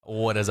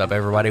What is up,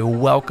 everybody?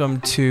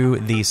 Welcome to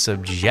the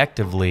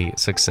Subjectively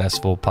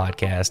Successful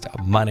podcast.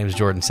 My name is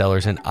Jordan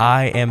Sellers, and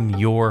I am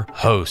your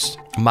host.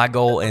 My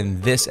goal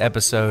in this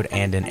episode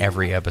and in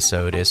every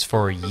episode is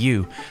for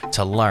you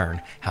to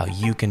learn how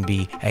you can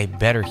be a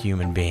better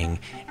human being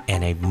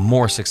and a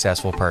more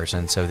successful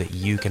person so that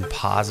you can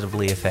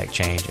positively affect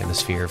change in the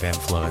sphere of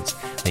influence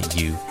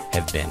that you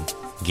have been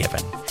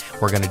given.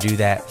 We're going to do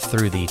that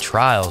through the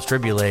trials,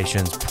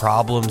 tribulations,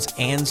 problems,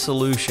 and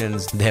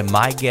solutions that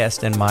my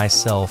guest and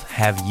myself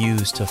have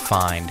used to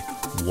find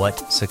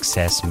what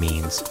success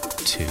means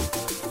to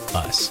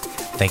us.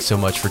 Thanks so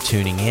much for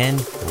tuning in.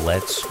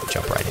 Let's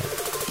jump right in.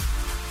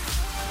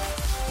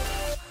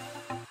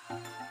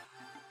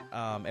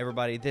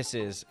 Everybody, this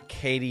is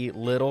Katie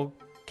Little.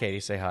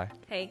 Katie, say hi.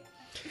 Hey.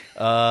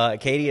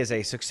 Katie is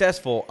a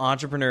successful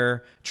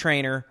entrepreneur,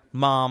 trainer,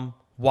 mom,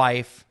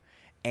 wife,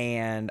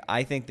 and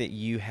I think that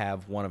you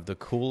have one of the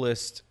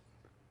coolest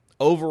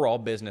overall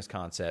business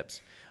concepts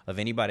of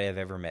anybody I've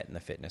ever met in the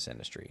fitness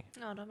industry.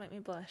 Oh, don't make me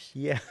blush.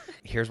 Yeah.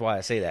 Here's why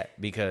I say that.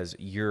 Because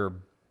your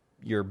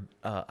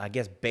I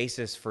guess,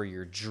 basis for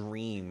your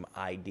dream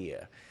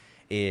idea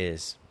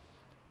is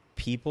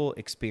people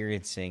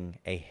experiencing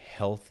a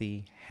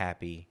healthy,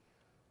 happy,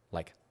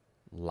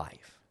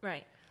 life.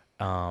 Right.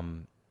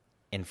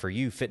 And for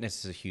you,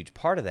 fitness is a huge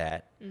part of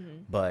that,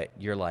 but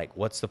you're like,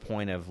 what's the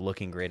point of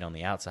looking great on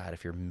the outside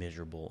if you're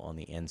miserable on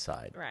the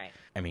inside? Right.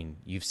 I mean,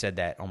 you've said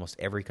that almost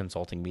every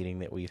consulting meeting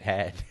that we've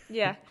had.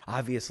 Yeah.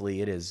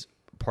 Obviously, it is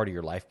part of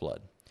your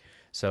lifeblood.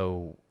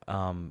 So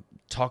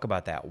talk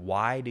about that.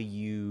 Why do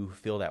you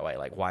feel that way?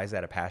 Why is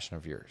that a passion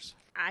of yours?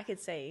 I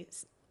could say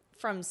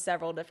from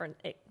several different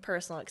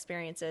personal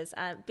experiences.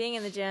 Being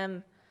in the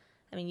gym,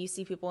 I mean, you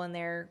see people in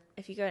there.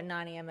 If you go at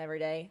 9 a.m. every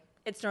day,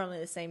 it's normally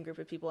the same group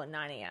of people at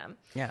 9 a.m.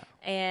 Yeah.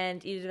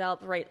 And you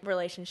develop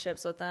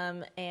relationships with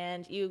them,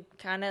 and you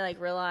kind of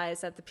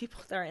realize that the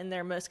people that are in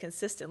there most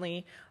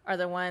consistently are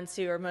the ones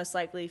who are most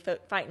likely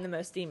fighting the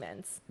most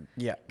demons.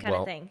 Yeah. Kind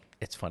of thing.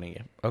 It's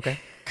funny. Okay.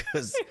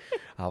 Because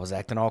I was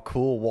acting all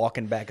cool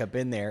walking back up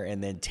in there,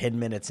 and then 10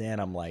 minutes in,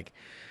 I'm like,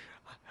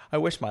 I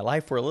wish my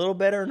life were a little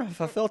better, and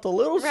if I felt a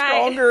little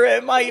stronger,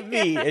 it might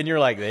be. And you're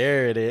like,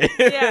 there it is.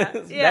 Yeah.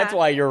 That's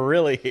why you're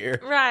really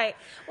here. Right.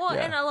 Well,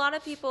 and a lot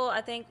of people,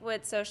 I think,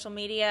 with social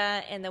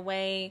media and the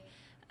way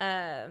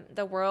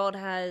the world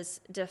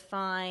has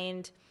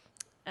defined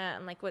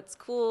what's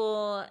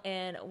cool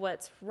and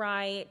what's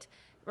right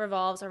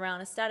revolves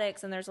around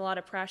aesthetics, and there's a lot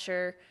of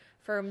pressure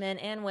for men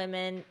and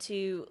women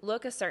to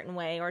look a certain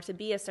way or to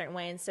be a certain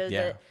way, and so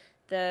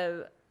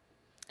the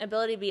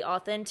ability to be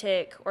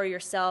authentic or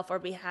yourself or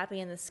be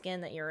happy in the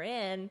skin that you're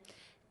in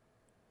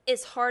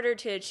is harder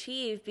to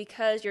achieve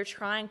because you're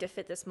trying to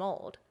fit this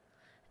mold.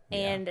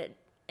 And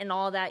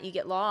all that, you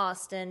get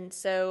lost. And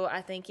so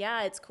I think,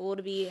 it's cool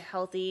to be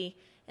healthy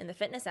in the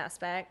fitness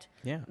aspect.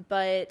 Yeah.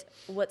 But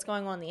what's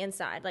going on the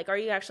inside? Are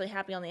you actually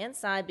happy on the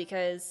inside?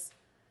 Because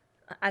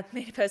I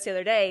made a post the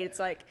other day. It's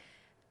I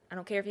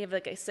don't care if you have a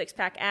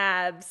 6-pack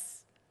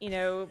abs,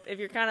 if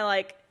you're kind of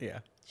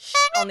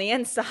on the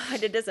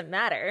inside, it doesn't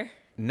matter.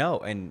 No,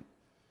 and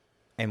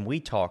we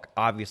talk,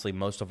 obviously,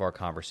 most of our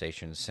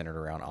conversations centered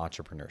around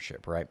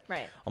entrepreneurship, right?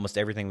 Right. Almost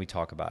everything we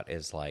talk about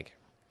is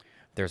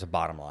there's a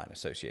bottom line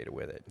associated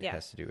with it. It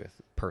has to do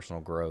with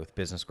personal growth,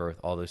 business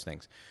growth, all those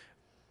things.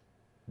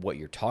 What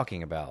you're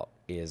talking about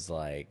is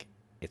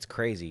it's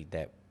crazy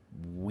that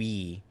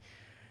we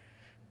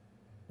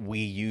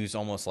use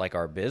almost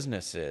our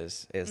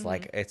businesses is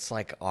it's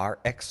our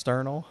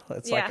external.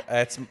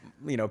 It's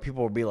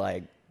people will be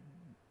like,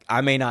 I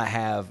may not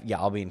have,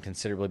 I'll be in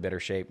considerably better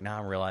shape. Now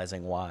I'm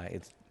realizing why.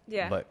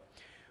 But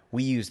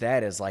we use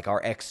that as our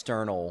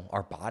external,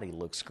 our body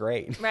looks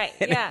great. Right,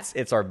 And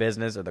it's our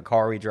business or the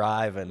car we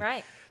drive. And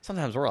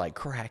sometimes we're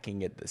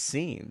cracking at the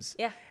seams.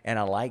 Yeah. And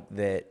I like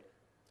that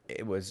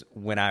it was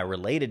when I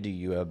related to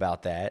you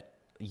about that,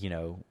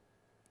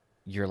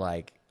 you're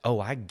like, oh,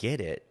 I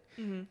get it.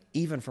 Mm-hmm.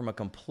 Even from a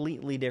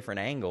completely different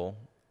angle,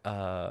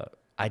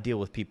 I deal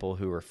with people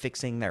who are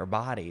fixing their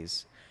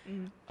bodies.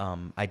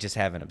 Mm-hmm. I just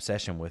have an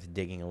obsession with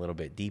digging a little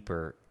bit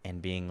deeper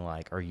and being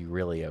like, are you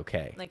really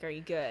okay? Are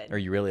you good? Are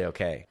you really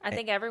okay? I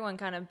think everyone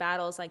kind of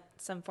battles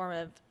some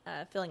form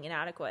of feeling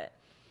inadequate.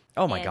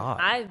 Oh my God.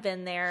 I've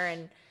been there,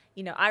 and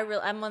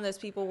I'm one of those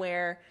people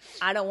where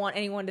I don't want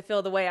anyone to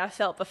feel the way I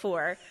felt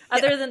before,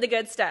 other than the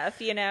good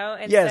stuff,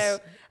 And yes. so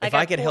if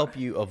I could help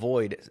you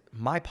avoid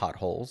my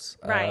potholes,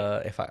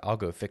 if I'll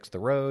go fix the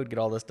road, get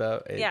all this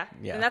stuff. And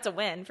that's a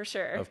win for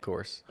sure. Of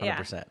course,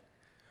 100%. Yeah.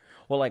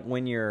 Well,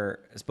 when you're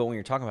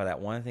talking about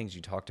that, one of the things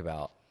you talked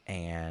about,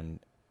 and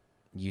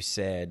you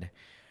said,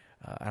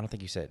 I don't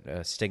think you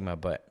said stigma,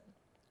 but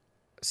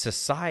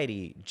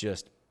society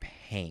just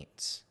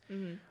paints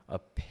a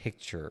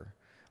picture.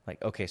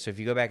 Okay, so if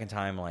you go back in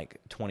time,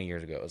 20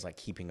 years ago, it was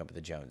keeping up with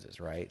the Joneses,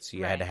 right? So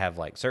you had to have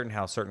certain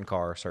house, certain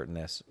car, certain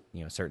this,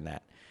 certain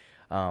that.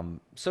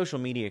 Social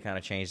media kind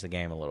of changed the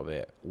game a little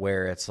bit,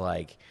 where it's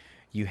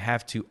you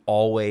have to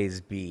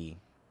always be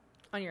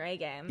on your A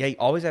game. Yeah, you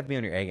always have to be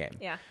on your A game.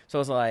 Yeah. So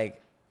it's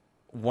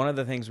one of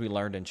the things we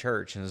learned in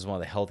church, and this is one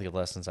of the healthiest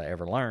lessons I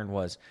ever learned,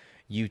 was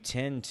you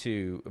tend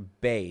to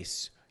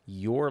base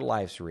your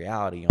life's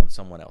reality on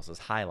someone else's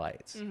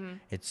highlights. Mm-hmm.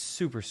 It's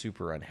super,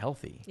 super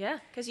unhealthy. Yeah,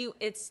 because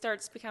it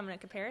starts becoming a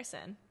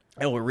comparison.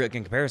 And a real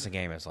comparison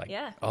game is like,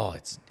 yeah. oh,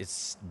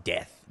 it's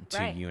death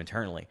to you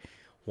internally.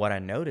 What I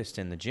noticed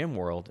in the gym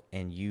world,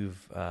 and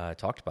you've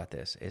talked about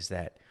this, is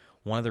that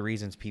one of the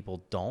reasons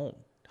people don't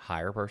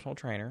hire a personal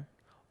trainer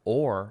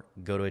or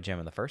go to a gym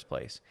in the first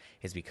place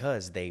is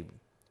because the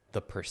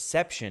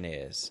perception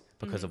is,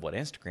 because of what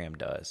Instagram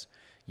does,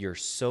 you're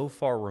so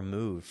far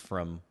removed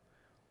from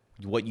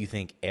what you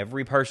think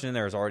every person in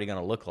there is already going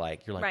to look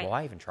like. You're like, well,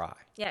 why even try?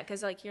 Yeah,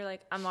 because like you're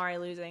like, I'm already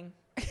losing.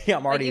 Yeah,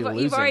 I'm already losing.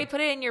 You've already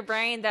put it in your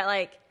brain that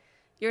like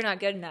you're not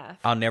good enough.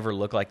 I'll never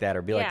look like that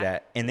or be like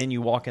that. And then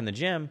you walk in the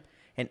gym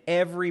and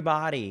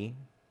everybody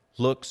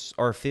looks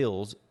or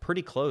feels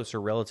pretty close or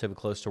relatively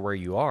close to where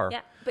you are.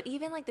 Yeah, but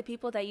even like the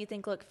people that you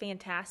think look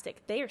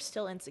fantastic, they are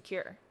still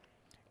insecure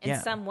in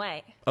some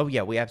way. Oh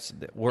yeah, we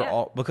absolutely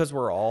all, because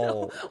we're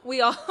all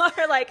we all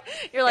are like,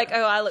 you're like,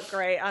 oh, I look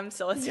great, I'm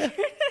still insecure.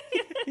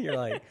 You're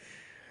like,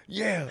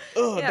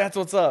 that's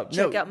what's up.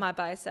 Check out my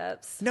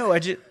biceps. No,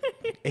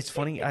 it's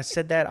funny. I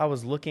said that I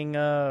was looking,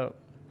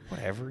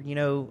 whatever,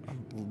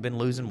 I've been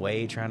losing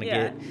weight, trying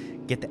to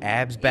get the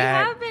abs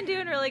back. You have been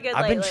doing really good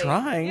I've lately. been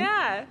trying.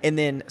 Yeah. And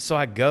then, so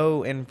I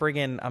go and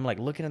I'm like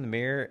looking in the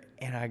mirror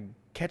and I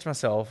catch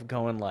myself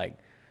going like,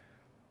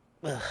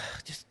 ugh,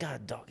 just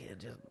God dog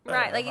it.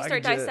 Right. Like you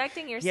start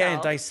dissecting yourself. Yeah,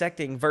 and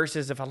dissecting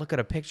versus if I look at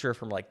a picture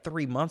from like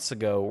 3 months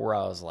ago where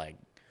I was like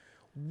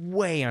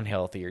way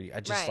unhealthier.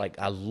 I just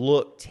I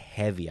looked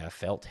heavy. I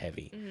felt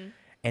heavy. Mm-hmm.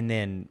 And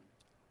then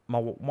my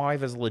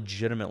wife is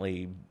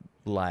legitimately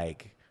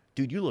like,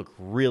 dude, you look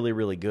really,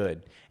 really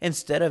good.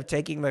 Instead of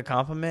taking the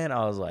compliment,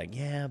 I was like,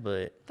 yeah,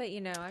 but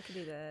I could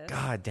do this.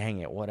 God dang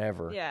it,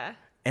 whatever. Yeah.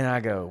 And I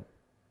go,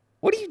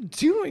 what are you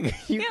doing?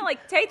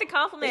 Like take the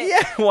compliment.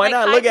 Yeah, why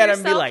not look at him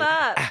and be like,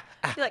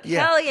 be like,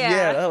 hell yeah.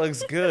 Yeah, that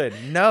looks good.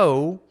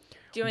 No.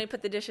 Do you want me to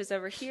put the dishes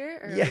over here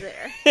or over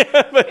there?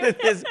 But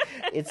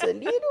it's a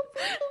little.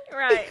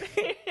 Right.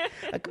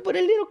 I could put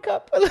a little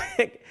cup.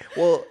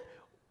 Well,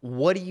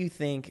 what do you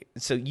think?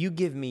 So you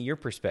give me your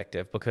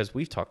perspective because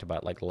we've talked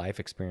about like life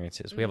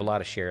experiences. We have a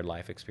lot of shared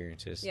life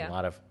experiences.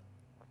 Yeah.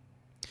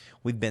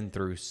 We've been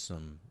through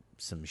some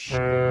shit.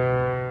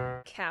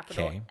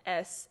 Capital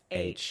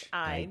SHIT.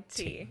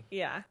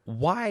 Yeah.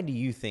 Why do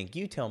you think?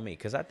 You tell me,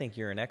 because I think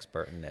you're an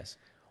expert in this.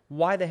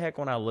 Why the heck,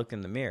 when I look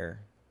in the mirror,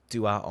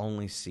 do I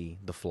only see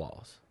the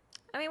flaws?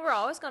 I mean, we're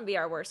always going to be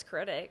our worst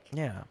critic.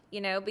 Yeah.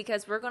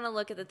 Because we're going to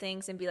look at the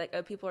things and be like,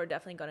 oh, people are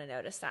definitely going to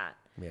notice that.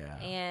 Yeah.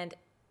 And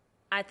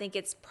I think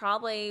it's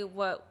probably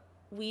what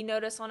we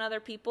notice on other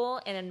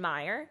people and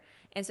admire.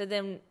 And so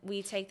then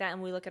we take that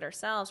and we look at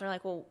ourselves and we're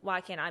like, well,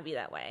 why can't I be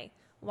that way?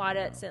 Why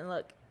doesn't it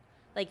look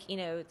like,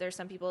 there's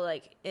some people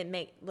like it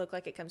may look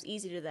like it comes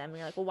easy to them. And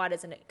you're like, well, why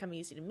doesn't it come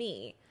easy to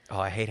me? Oh,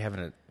 I hate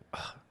having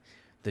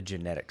the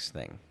genetics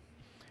thing.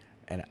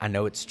 And I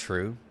know it's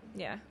true.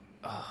 Yeah.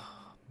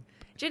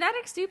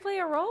 Genetics do play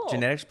a role.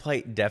 Genetics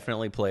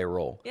definitely play a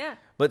role. Yeah.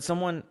 But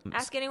someone...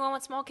 Ask anyone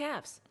with small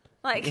calves.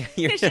 Like,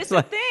 it's just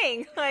a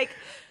thing. Like,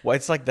 well,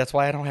 it's like, that's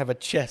why I don't have a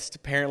chest.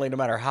 Apparently, no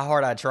matter how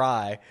hard I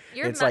try,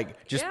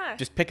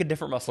 just pick a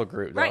different muscle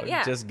group. Right,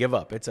 yeah. Just give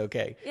up. It's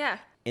okay. Yeah.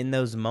 In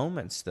those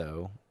moments,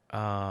 though,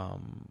 how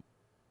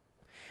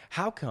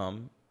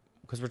come,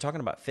 because we're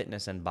talking about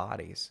fitness and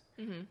bodies,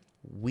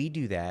 we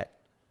do that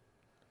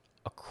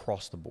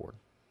across the board.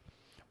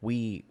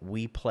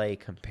 We play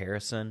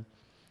comparison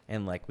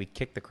and like we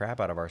kick the crap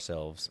out of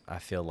ourselves, I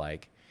feel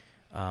like.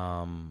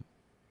 And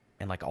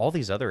like all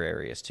these other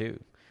areas too,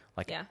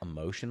 like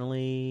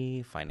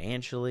emotionally,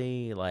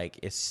 financially, like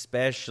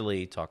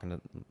especially talking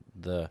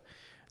to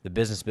the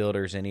business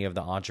builders, any of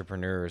the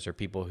entrepreneurs or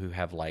people who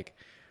have like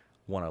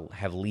want to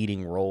have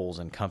leading roles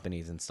in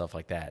companies and stuff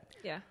like that.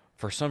 Yeah.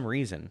 For some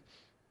reason,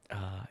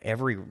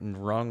 every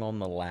rung on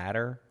the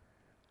ladder,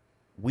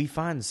 we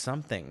find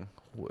something.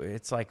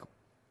 It's like,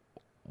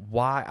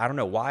 why? I don't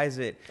know. Why is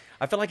it?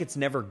 I feel like it's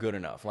never good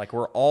enough. Like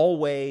we're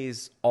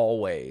always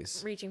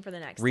reaching for the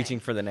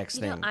next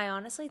thing. I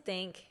honestly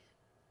think,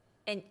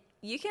 and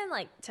you can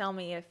like tell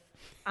me if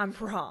I'm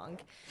wrong,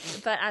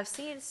 but I've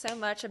seen so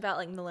much about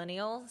like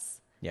millennials.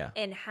 Yeah.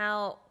 And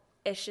how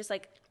it's just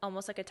like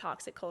almost like a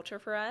toxic culture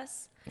for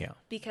us. Yeah.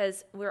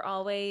 Because we're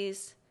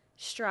always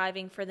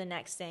striving for the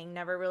next thing,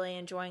 never really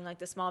enjoying like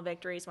the small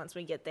victories once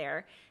we get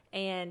there,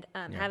 and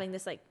having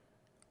this like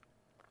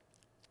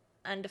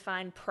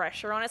undefined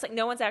pressure on us. Like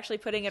no one's actually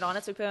putting it on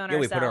us. We put it on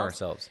ourselves. We put it on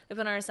ourselves. We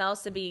put it on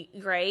ourselves to be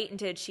great and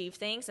to achieve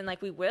things, and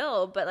like we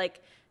will, but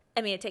like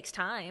I mean, it takes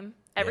time.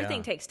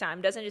 Everything takes time.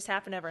 It doesn't just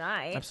happen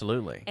overnight.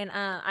 Absolutely. And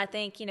I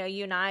think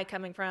you and I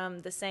coming from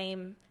the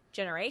same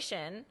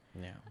generation,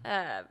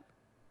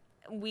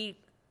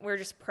 we're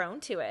just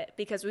prone to it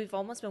because we've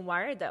almost been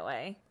wired that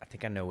way. I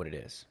think I know what it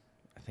is.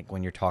 I think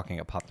when you're talking,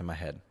 it popped in my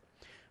head.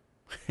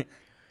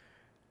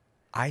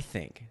 I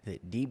think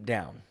that deep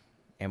down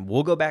And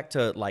we'll go back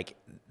to like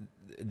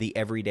the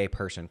everyday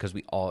person, because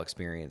we all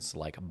experience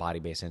like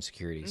body-based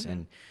insecurities.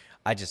 And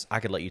I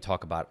could let you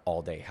talk about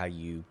all day how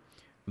you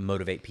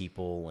motivate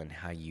people and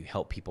how you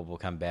help people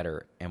become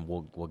better, and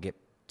we'll get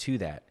to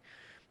that.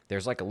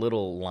 There's like a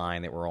little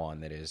line that we're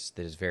on that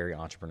is very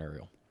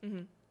entrepreneurial.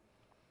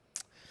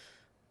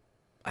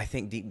 I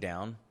think deep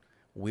down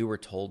we were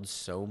told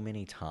so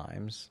many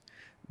times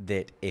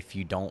that if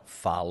you don't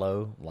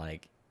follow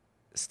like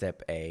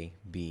step A,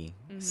 B,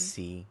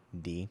 C,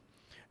 D,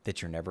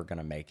 that you're never going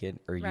to make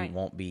it, or you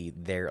won't be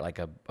there, like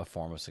a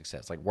form of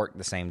success. Like work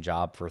the same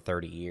job for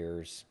 30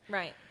 years.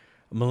 Right.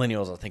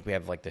 Millennials, I think we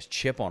have like this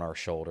chip on our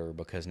shoulder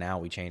because now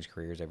we change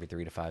careers every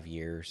 3 to 5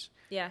 years.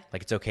 Yeah.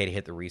 Like it's okay to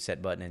hit the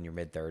reset button in your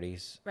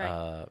mid-30s.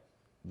 Right.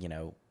 You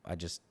know,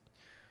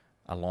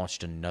 I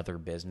launched another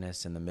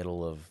business in the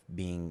middle of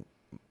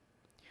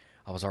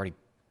I was already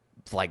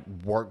like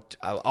worked.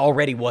 I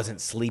already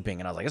wasn't sleeping,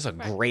 and I was like, "It's a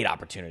great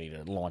opportunity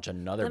to launch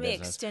another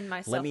business.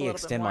 Let me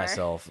extend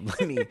myself.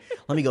 Let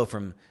me go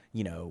from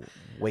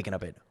waking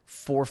up at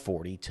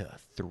 4:40 to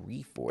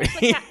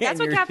 3:40. That's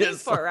what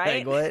caffeine's for,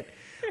 right? Like,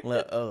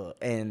 what?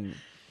 And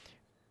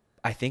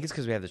I think it's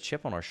because we have the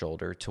chip on our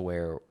shoulder to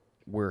where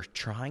we're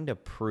trying to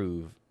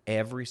prove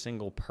every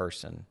single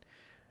person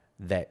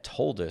that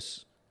told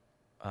us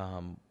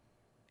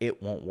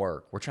it won't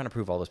work. We're trying to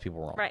prove all those people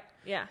wrong. Right,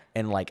 yeah.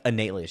 And like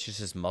innately, it's just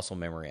this muscle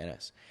memory in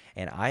us.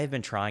 And I have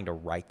been trying to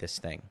write this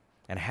thing,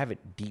 and I have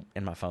it deep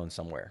in my phone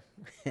somewhere.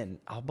 And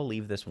I'll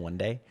believe this one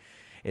day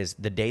is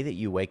the day that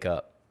you wake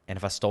up. And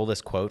if I stole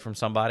this quote from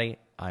somebody,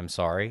 I'm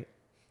sorry.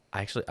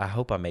 I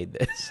hope I made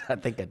this. I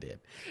think I did.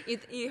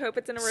 You hope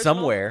it's an original?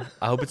 Somewhere,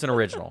 I hope it's an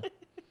original,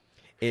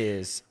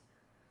 is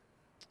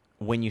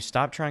when you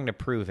stop trying to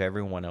prove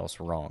everyone else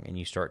wrong and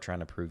you start trying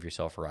to prove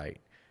yourself right,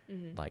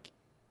 like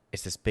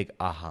it's this big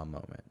aha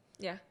moment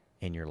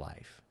in your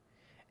life.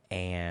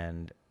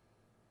 And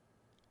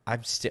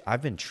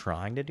I've been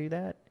trying to do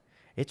that.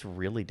 It's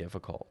really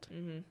difficult.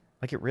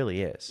 Like it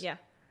really is. Yeah.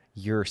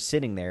 You're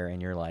sitting there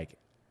and you're like,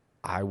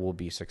 I will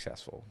be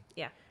successful.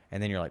 Yeah.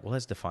 And then you're like, well,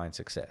 let's define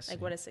success.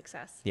 Like, what is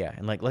success? Yeah.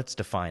 And like, let's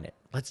define it.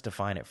 Let's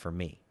define it for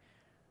me.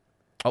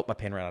 Oh, my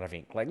pen ran out of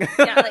ink. Like,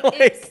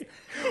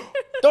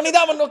 don't need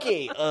that one,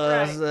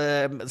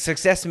 Nookie.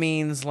 Success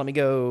means let me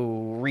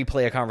go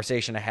replay a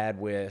conversation I had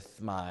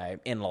with my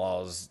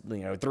in-laws,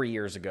 3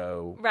 years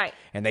ago. Right.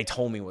 And they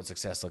told me what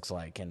success looks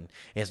like. And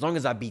as long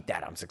as I beat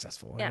that, I'm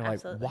successful. Yeah, and you're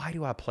absolutely. like, why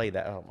do I play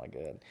that? Oh, my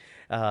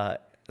God.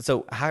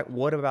 So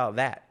what about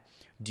that?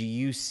 Do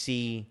you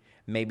see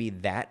maybe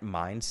that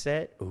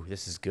mindset? Oh,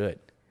 this is good.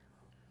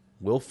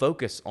 We'll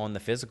focus on the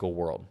physical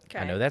world. Okay.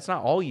 I know that's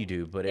not all you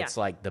do, but it's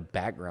like the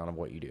background of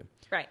what you do.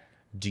 Right.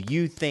 Do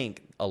you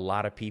think a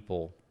lot of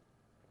people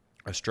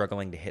are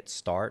struggling to hit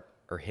start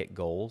or hit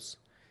goals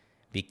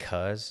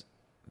because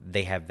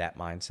they have that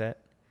mindset?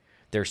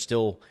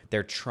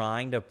 They're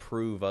trying to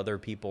prove other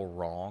people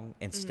wrong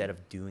instead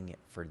of doing it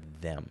for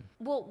them.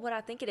 Well, what I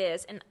think it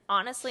is, and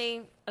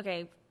honestly,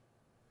 okay,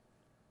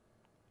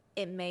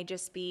 it may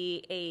just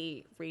be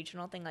a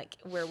regional thing, like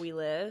where we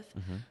live,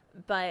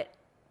 but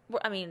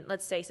I mean,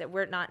 let's face it,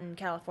 we're not in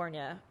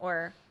California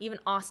or even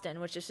Austin,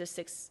 which is just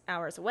 6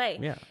 hours away.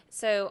 Yeah.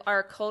 So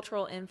our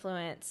cultural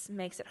influence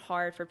makes it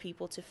hard for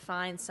people to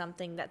find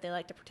something that they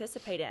like to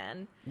participate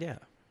in. Yeah.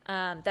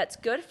 That's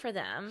good for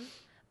them,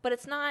 but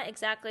it's not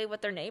exactly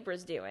what their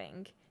neighbor's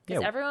doing.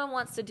 Because everyone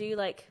wants to do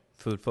like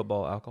food,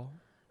 football, alcohol.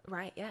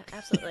 Right. Yeah,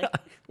 absolutely.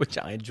 Which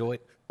I enjoy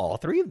all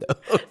three of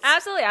those.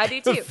 Absolutely. I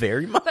do too.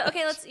 Very much. But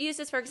okay, let's use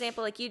this for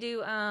example. Like you do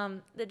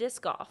the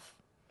disc golf.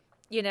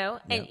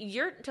 And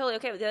you're totally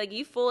okay with it. Like,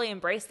 you fully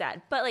embrace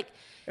that. But, like,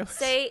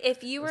 say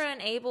if you were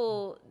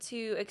unable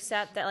to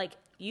accept that, like,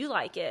 you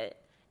like it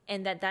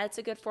and that that's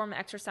a good form of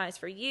exercise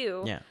for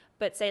you. Yeah.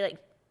 But say, like,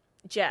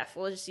 Jeff,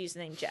 we'll just use the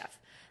name Jeff.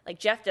 Like,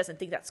 Jeff doesn't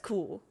think that's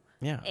cool.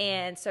 Yeah.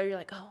 And so you're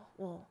like, oh,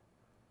 well,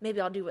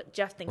 maybe I'll do what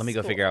Jeff thinks is cool. Let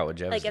me go figure out what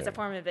Jeff's like, doing. As a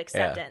form of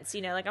acceptance.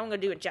 Like, I'm going to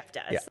do what Jeff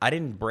does. Yeah.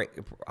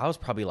 I was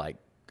probably, like,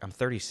 I'm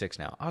 36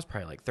 now. I was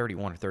probably, like,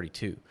 31 or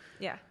 32.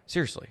 Yeah.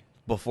 Seriously.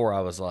 Before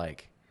I was,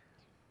 like,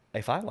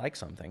 if I like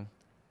something,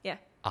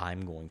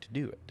 I'm going to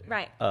do it.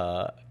 Right.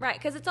 Right.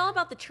 Because it's all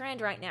about the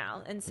trend right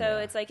now. And so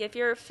it's like if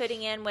you're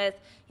fitting in with,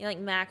 like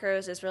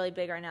macros is really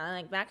big right now. And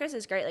like macros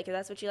is great. Like if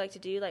that's what you like to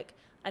do, like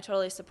I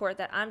totally support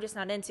that. I'm just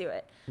not into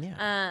it.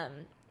 Yeah.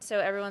 So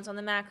everyone's on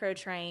the macro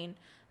train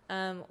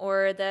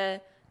or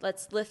the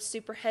let's lift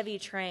super heavy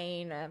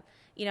train.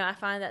 I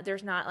find that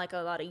there's not like a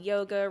lot of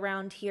yoga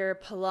around here,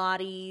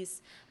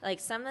 Pilates,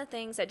 like some of the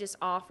things that just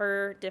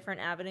offer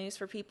different avenues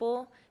for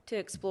people to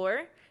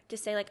explore. To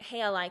say like,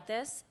 hey, I like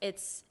this.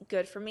 It's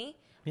good for me.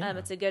 Yeah.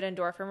 It's a good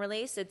endorphin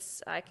release.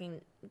 It's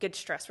good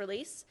stress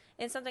release,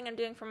 and something I'm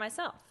doing for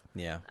myself.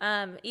 Yeah.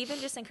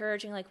 Even just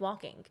encouraging like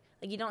walking.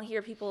 Like you don't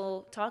hear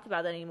people talk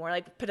about that anymore.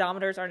 Like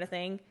pedometers aren't a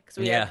thing because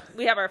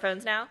we have our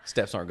phones now.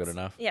 Steps aren't good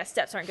enough. Yeah,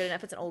 steps aren't good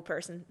enough. It's an old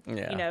person.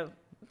 Yeah.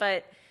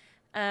 But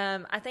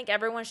I think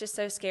everyone's just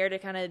so scared to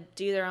kind of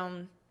do their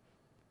own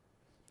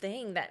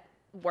thing that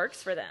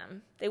works for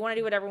them. They want to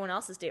do what everyone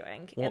else is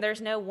doing, and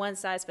there's no one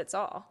size fits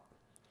all.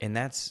 And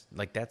that's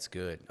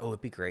good. Oh,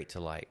 it'd be great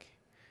to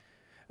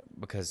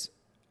because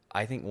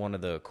I think one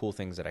of the cool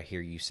things that I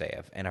hear you say,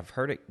 and I've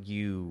heard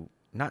you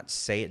not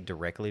say it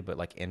directly, but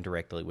like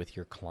indirectly with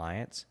your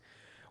clients,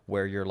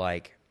 where you're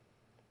like,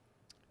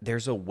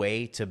 there's a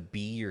way to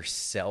be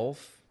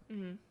yourself,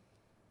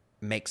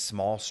 make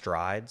small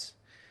strides,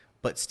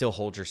 but still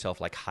hold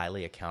yourself like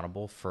highly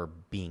accountable for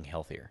being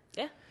healthier.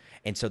 Yeah.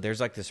 And so there's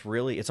like this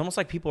it's almost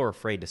like people are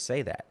afraid to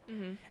say that.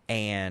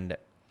 And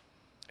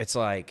it's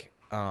like,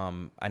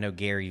 I know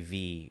Gary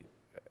V,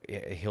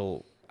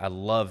 I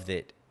love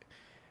that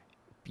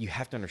you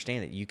have to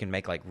understand that you can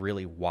make like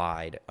really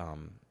wide,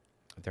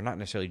 they're not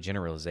necessarily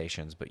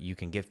generalizations, but you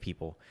can give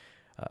people,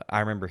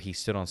 I remember he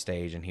stood on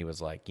stage and he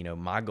was like,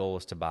 my goal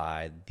is to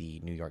buy the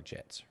New York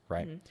Jets,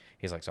 right?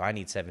 He's like, so I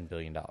need $7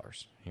 billion. And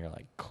you're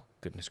like, oh,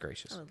 goodness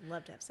gracious. I would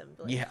love to have $7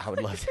 billion. Yeah, I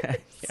would love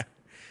that. Yeah.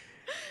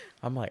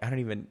 I'm like, I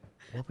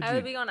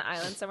would be on an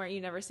island somewhere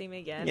you never see me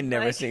again. You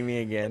never see me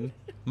again.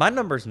 My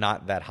number's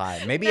not that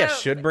high. Maybe I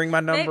should bring my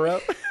number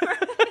up.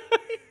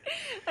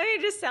 I mean,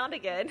 it just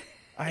sounded good.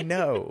 I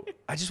know.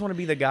 I just want to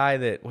be the guy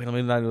that,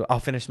 I'll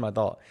finish my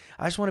thought.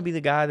 I just want to be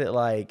the guy that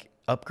like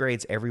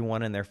upgrades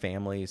everyone in their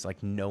families.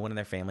 Like no one in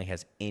their family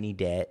has any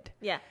debt.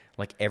 Yeah.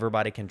 Like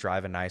everybody can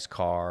drive a nice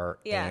car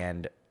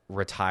and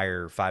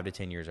retire 5 to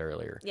 10 years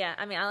earlier. Yeah.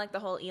 I mean, I like the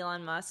whole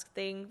Elon Musk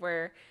thing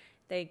where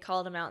they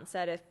called him out and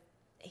said if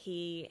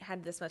he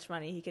had this much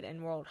money, he could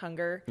end world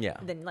hunger. Yeah.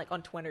 And then like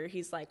on Twitter,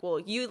 he's like, well,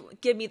 you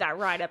give me that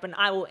write up and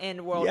I will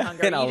end world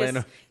hunger.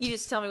 And you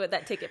just tell me what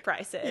that ticket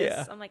price is.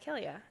 Yeah. I'm like, hell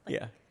yeah. Like,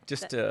 yeah.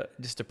 Just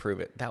to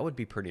prove it. That would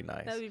be pretty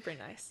nice. That would be pretty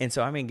nice. And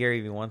so, I mean,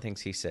 Gary Vee, one thing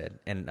he said,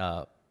 and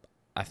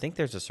I think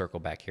there's a circle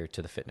back here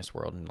to the fitness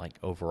world and like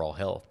overall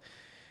health.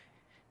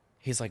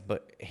 He's like,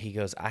 but he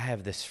goes, I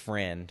have this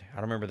friend. I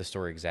don't remember the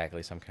story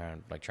exactly, so I'm kind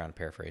of like trying to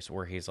paraphrase.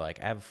 Where he's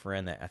like, I have a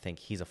friend that I think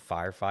he's a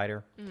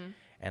firefighter,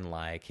 and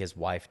like his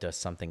wife does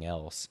something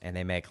else, and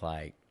they make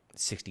like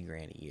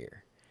 $60,000 a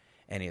year.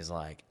 And he's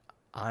like,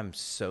 I'm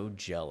so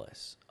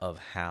jealous of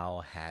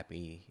how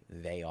happy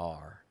they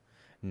are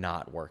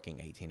not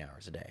working 18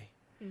 hours a day.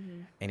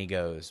 And he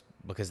goes,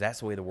 because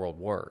that's the way the world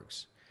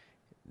works.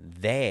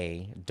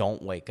 They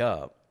don't wake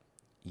up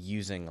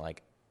using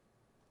like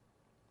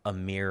a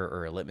mirror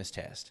or a litmus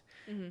test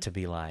to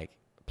be like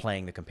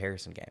playing the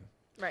comparison game.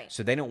 Right.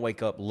 So they don't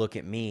wake up, look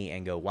at me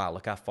and go, wow,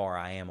 look how far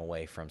I am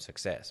away from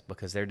success,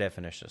 because their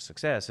definition of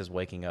success is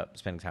waking up,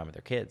 spending time with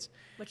their kids.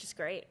 Which is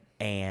great.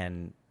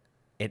 And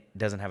it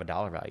doesn't have a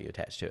dollar value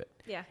attached to it.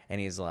 Yeah.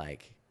 And he's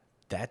like,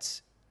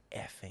 that's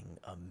effing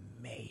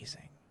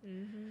amazing.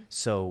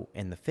 So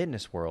in the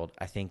fitness world,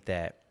 I think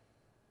that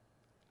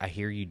I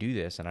hear you do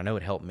this, and I know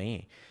it helped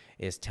me,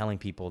 is telling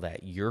people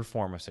that your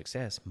form of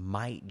success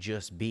might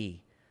just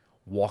be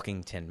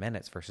walking 10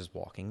 minutes versus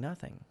walking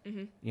nothing.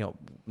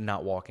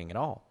 Not walking at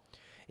all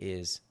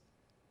is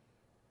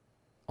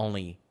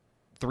only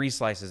 3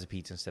 slices of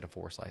pizza instead of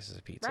 4 slices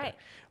of pizza. Right.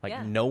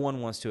 Like no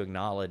one wants to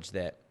acknowledge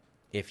that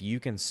if you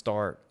can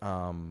start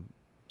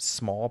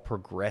small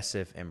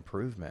progressive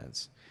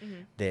improvements,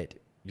 that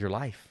your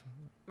life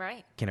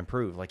can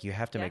improve. Like you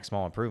have to make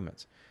small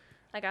improvements.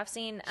 Like I've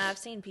seen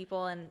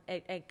people, and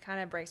it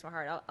kind of breaks my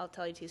heart. I'll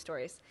tell you 2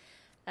 stories.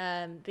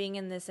 Being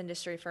in this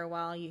industry for a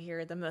while, you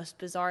hear the most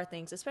bizarre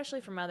things,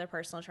 especially from other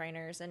personal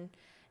trainers, and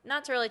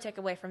not to really take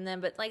away from them,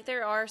 but like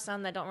there are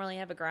some that don't really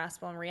have a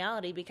grasp on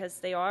reality because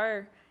they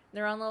are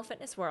their own little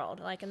fitness world.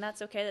 Like, and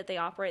that's okay that they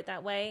operate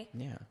that way.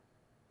 Yeah.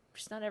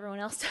 Just not everyone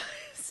else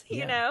does,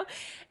 you know?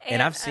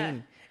 And I've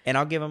seen, and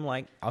I'll give them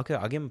I'll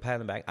give them a pat on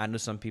the back. I know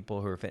some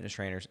people who are fitness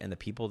trainers, and the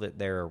people that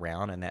they're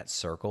around in that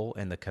circle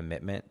and the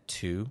commitment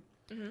to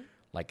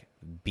like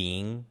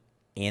being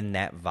in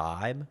that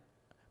vibe,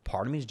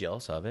 part of me is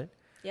jealous of it.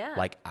 Yeah.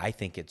 Like I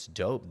think it's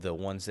dope. The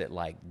ones that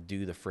like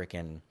do the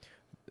freaking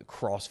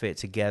CrossFit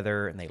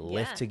together and they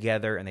lift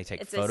together and they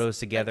take photos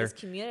together. It's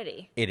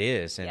community. It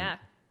is. And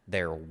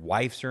their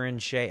wives are in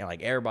shape and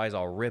like everybody's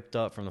all ripped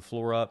up from the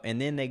floor up.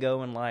 And then they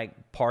go and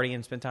like party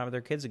and spend time with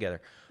their kids together.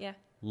 Yeah.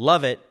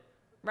 Love it.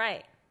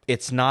 Right.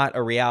 It's not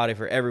a reality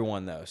for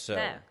everyone though. So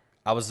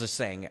I was just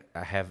saying,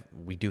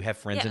 we do have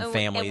friends and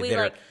family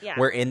that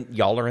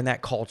y'all are in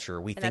that culture.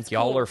 We think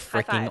y'all are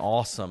freaking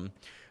awesome.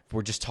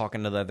 We're just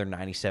talking to the other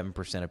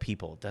 97% of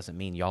people. It doesn't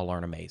mean y'all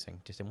aren't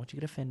amazing. Just didn't want you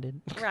to get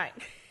offended. Right.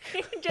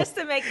 Just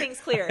to make things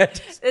clear.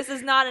 This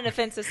is not an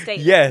offensive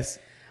statement. Yes.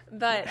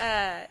 But,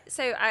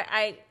 so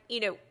I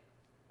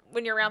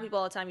when you're around people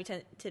all the time, you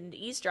tend to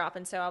eavesdrop.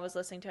 And so I was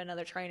listening to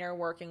another trainer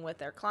working with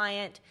their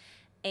client.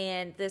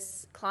 And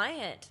this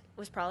client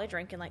was probably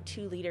drinking like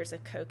 2 liters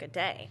of Coke a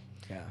day.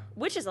 Yeah.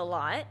 Which is a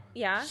lot.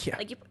 Yeah.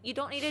 Like you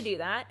don't need to do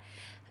that.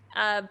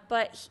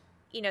 But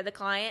the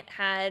client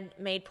had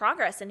made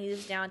progress and he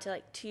was down to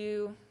like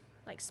 2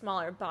 like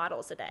smaller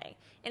bottles a day.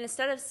 And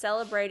instead of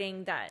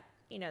celebrating that,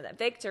 that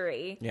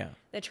victory,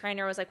 the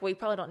trainer was like, well, you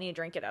probably don't need to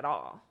drink it at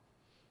all.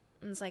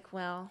 And it's like,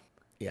 well,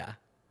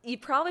 you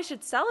probably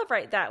should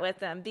celebrate that with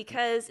them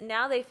because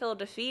now they feel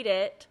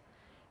defeated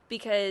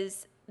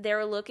because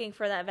they're looking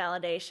for that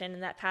validation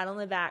and that pat on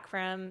the back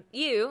from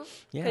you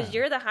because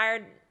you're the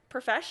hired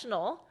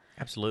professional.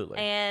 Absolutely.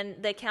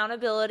 And the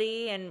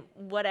accountability and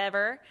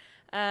whatever.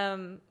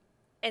 And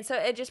so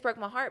it just broke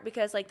my heart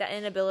because like that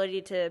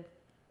inability to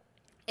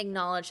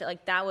acknowledge that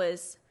like that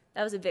was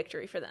a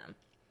victory for them.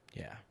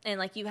 Yeah. And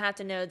like you have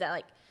to know that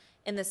like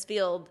in this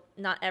field,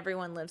 not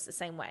everyone lives the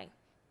same way.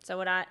 So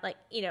what I like,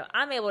 you know,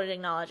 I'm able to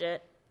acknowledge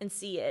it and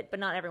see it, but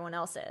not everyone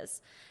else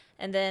is.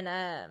 And then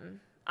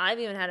I've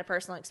even had a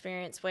personal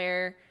experience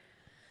where,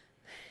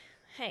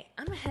 hey,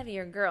 I'm a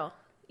heavier girl.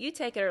 You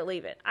take it or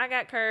leave it. I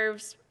got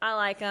curves. I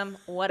like them.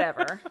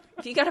 Whatever.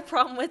 If you got a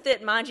problem with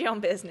it, mind your own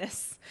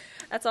business.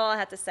 That's all I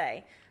have to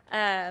say.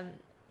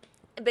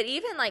 But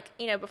even like,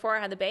 you know, before I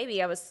had the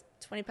baby, I was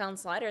 20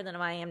 pounds lighter than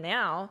I am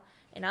now.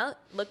 And I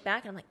look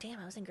back and I'm like, damn,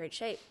 I was in great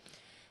shape.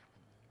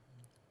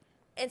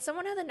 And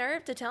someone had the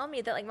nerve to tell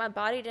me that like my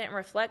body didn't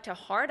reflect how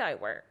hard I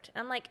worked.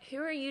 I'm like, who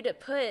are you to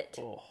put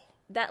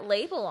that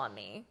label on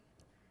me?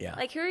 Yeah.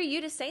 Like, who are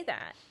you to say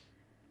that?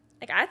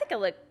 Like, I think I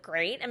look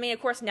great. I mean,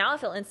 of course, now I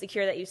feel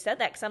insecure that you said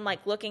that because I'm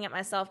like looking at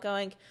myself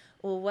going,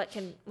 well, what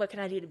can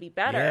I do to be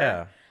better?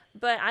 Yeah.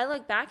 But I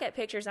look back at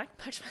pictures and I can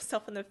punch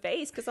myself in the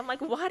face because I'm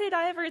like, why did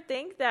I ever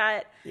think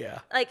that? Yeah.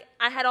 Like,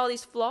 I had all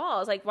these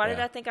flaws. Like, why did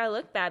I think I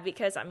looked bad?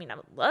 Because, I mean, I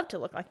would love to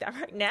look like that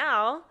right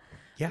now.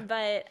 Yeah.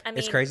 But, I mean.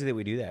 It's crazy that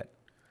we do that.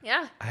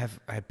 Yeah. I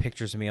had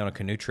pictures of me on a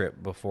canoe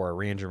trip before I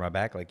re-injured my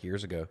back like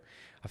years ago.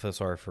 I feel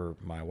sorry for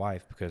my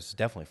wife because it's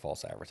definitely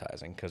false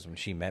advertising because when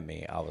she met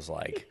me, I was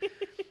like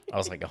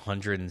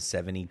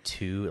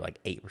 172,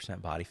 like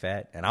 8% body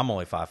fat, and I'm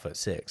only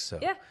 5'6", so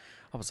yeah.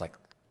 I was a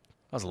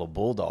little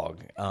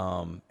bulldog,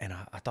 and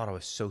I thought I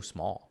was so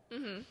small,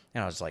 and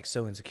I was like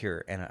so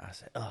insecure, and I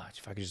said, oh,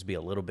 if I could just be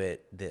a little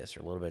bit this or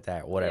a little bit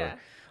that, whatever. Yeah.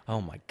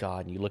 Oh my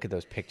God, and you look at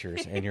those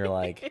pictures, and you're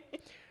like,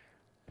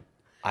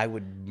 I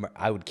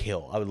would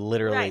kill. I would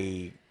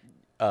literally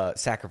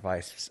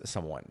sacrifice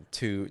someone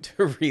to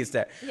reach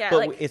that. Yeah,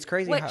 but like, it's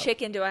crazy. What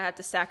chicken do I have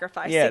to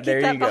sacrifice Yeah, to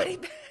get that body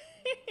back?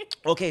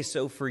 Okay,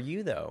 so for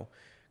you though,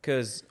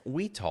 because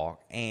we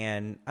talk,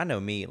 and I know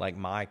me, like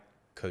my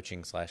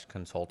coaching /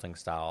 consulting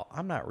style,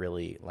 I'm not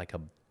really like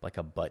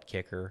a butt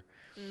kicker.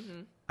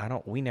 Mm-hmm.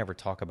 We never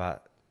talk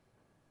about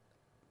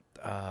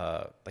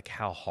like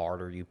how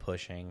hard are you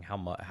pushing,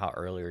 how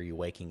early are you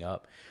waking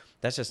up.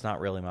 That's just not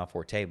really my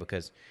forte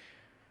because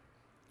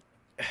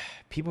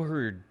people who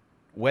are,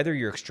 whether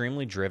you're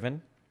extremely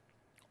driven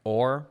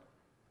or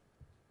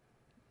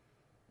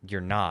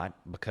you're not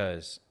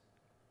because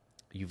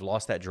you've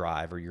lost that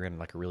drive or you're in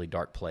like a really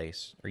dark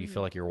place or you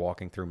feel like you're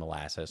walking through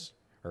molasses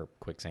or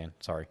quicksand,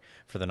 sorry,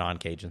 for the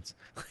non-Cajuns.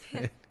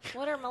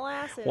 What are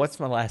molasses? What's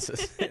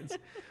molasses? It's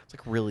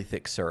like really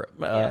thick syrup.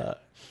 Yeah.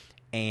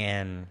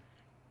 And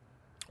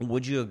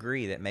would you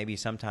agree that maybe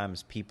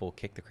sometimes people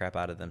kick the crap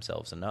out of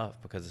themselves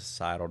enough because of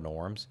societal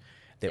norms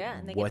that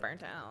and they get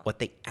burnt out. What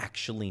they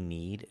actually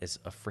need is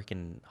a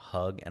freaking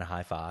hug and a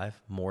high five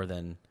more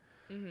than,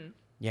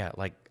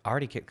 like I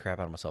already kicked the crap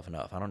out of myself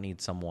enough. I don't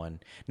need someone.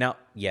 Now,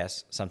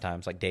 yes,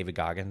 sometimes like David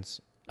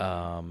Goggins,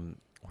 where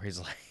he's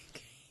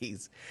like,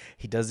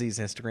 he does these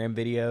Instagram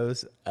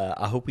videos.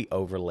 I hope we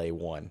overlay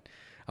one.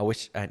 I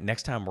wish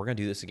next time we're going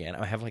to do this again,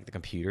 I have like the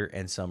computer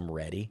and some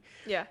ready.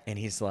 Yeah. And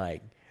he's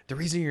like, the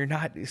reason you're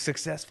not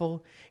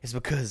successful is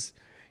because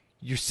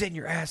you're sitting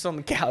your ass on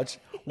the couch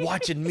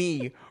watching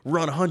me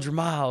run 100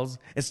 miles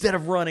instead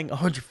of running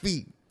 100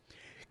 feet.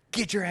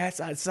 Get your ass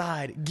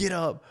outside. Get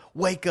up.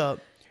 Wake up.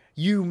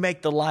 You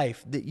make the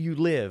life that you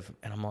live.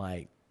 And I'm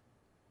like,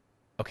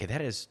 okay,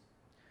 that is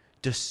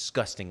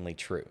disgustingly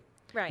true.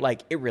 Right.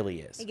 Like, it really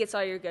is. It gets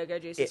all your go-go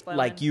juices flowing.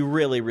 Like, you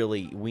really,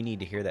 we need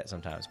to hear that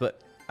sometimes. But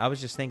I was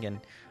just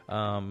thinking,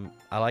 I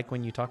like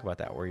when you talk about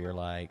that, where you're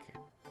like,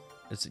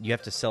 you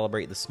have to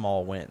celebrate the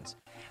small wins.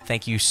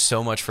 Thank you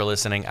so much for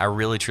listening. I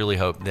really, truly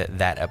hope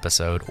that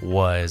episode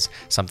was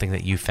something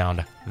that you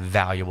found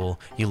valuable.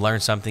 You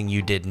learned something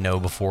you didn't know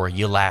before.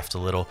 You laughed a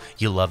little,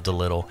 you loved a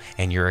little,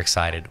 and you're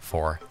excited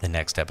for the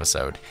next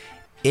episode.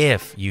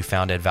 If you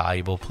found it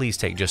valuable, please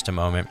take just a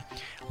moment,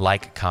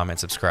 like, comment,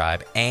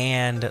 subscribe,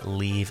 and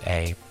leave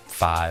a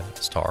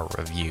 5-star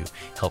review.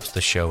 Helps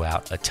the show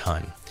out a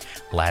ton.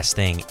 Last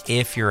thing,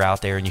 if you're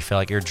out there and you feel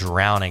like you're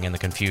drowning in the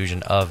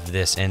confusion of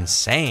this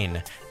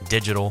insane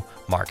digital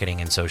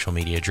marketing and social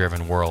media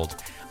driven world,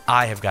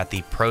 I have got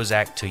the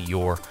Prozac to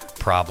your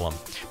problem.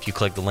 If you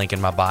click the link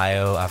in my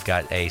bio, I've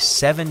got a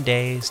 7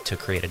 days to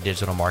create a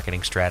digital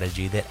marketing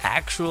strategy that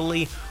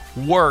actually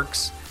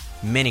works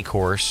mini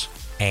course,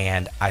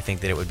 and I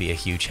think that it would be a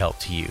huge help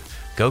to you.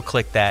 Go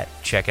click that,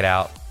 check it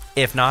out.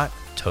 If not,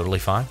 totally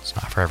fine. It's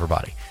not for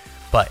everybody.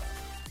 But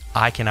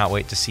I cannot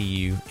wait to see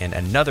you in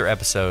another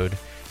episode,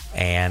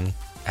 and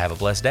have a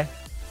blessed day.